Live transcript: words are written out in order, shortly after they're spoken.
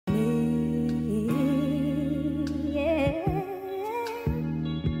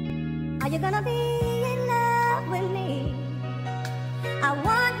gonna be in love with me? I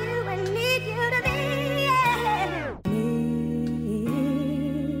want you and need you to be me,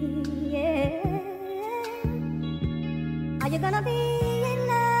 yeah. Are you gonna be in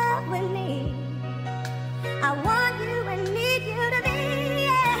love with me? I want you and need you to be,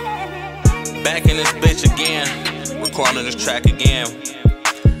 yeah. Back in this bitch again, recording this track again.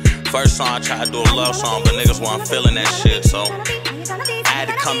 First song I tried to do a love song, but niggas weren't feeling that shit, so I had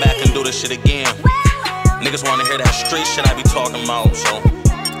to come back and do this shit again. Niggas wanna hear that street shit I be talking about, so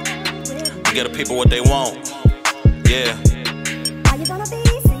you get the people what they want. Yeah.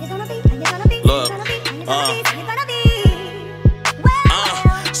 Look,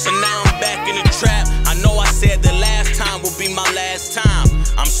 so now I'm back in the trap. I know I said the last time will be my last time.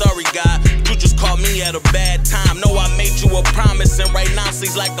 I'm sorry, God, you just caught me at a bad time. Know I made you a promise, and right now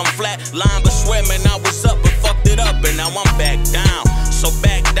seems like I'm flat line, but swear, man, I was up and fucked it up, and now I'm back down. So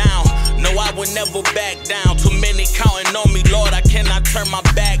back down. No, I would never back down. Too many counting on me, Lord, I cannot turn my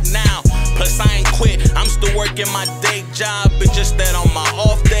back now. Plus, I ain't quit, I'm still working my day job. It's just that on my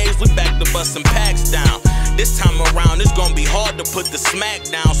off days, we back to busting packs down. This time around, it's gonna be hard to put the smack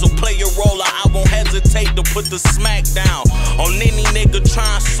down. So play your role, I won't hesitate to put the smack down on any nigga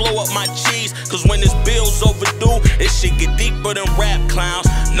trying to slow up my cheese. Cause when this bill's overdue, this shit get deeper than rap clowns.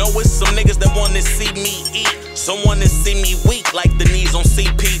 Know it's some niggas that wanna see me eat, someone that see me weak like the knees on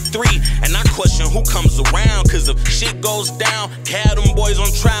CP3. And I question who comes around, cause if shit goes down, had them boys on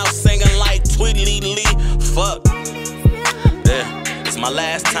trial singing like Tweedly Lee. Fuck, yeah, it's my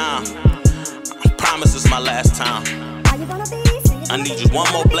last time. I promise it's my last time. I need just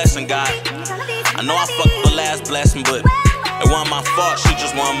one more blessing, God. I know I fucked the last blessing, but it wasn't my fault, shit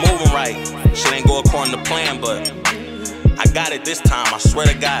just wasn't moving right. Shit ain't go according to plan, but I got it this time, I swear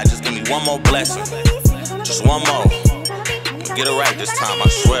to God. Just give me one more blessing, just one more. I'ma get it right this time, I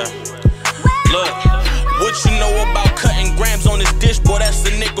swear. Look, what you know about cutting grams on this dish, boy, that's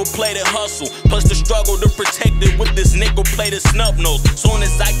a nickel-plated hustle. Plus the struggle to protect it with this nickel-plated snub nose. Soon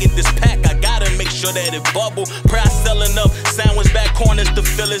as I get this pack, I gotta make sure that it bubble. Pray I sell enough sandwich back corners to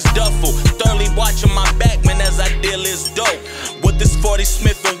fill his duffel. Thoroughly watching my back, man, as I deal his dope. With this 40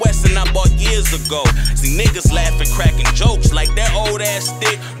 Smith & Wesson I bought years ago. See niggas laughing, cracking jokes like that old ass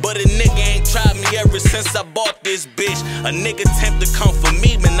stick, but a nigga ain't tried me ever since I bought this bitch. A nigga tempt to come for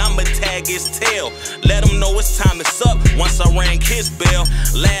me, man, I'ma tag his tail. Let him know it's time is up once I rang his bell.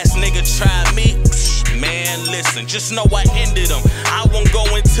 Last nigga tried me, man, listen, just know I ended him. I won't go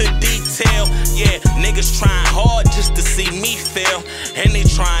into detail. Yeah, niggas trying hard just to see me fail, and they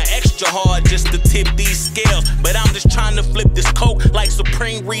trying extra hard just to tip these scales. But I'm just trying to flip this coke like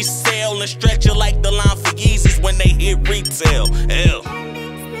Supreme resale and stretch it like the line for Yeezys when they hit retail. Hell,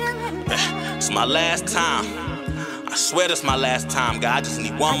 it's my last time. I swear this my last time, God. I just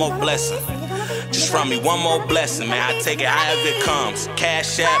need one more blessing. Just from me, one more blessing, man. I take it however it comes.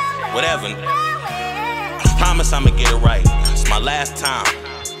 Cash App, whatever. I promise I'ma get it right. It's my last time.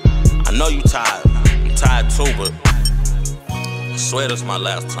 I know you tired. I'm tired too, but I swear this my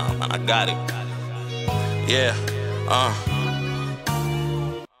last time, man. I got it. Yeah,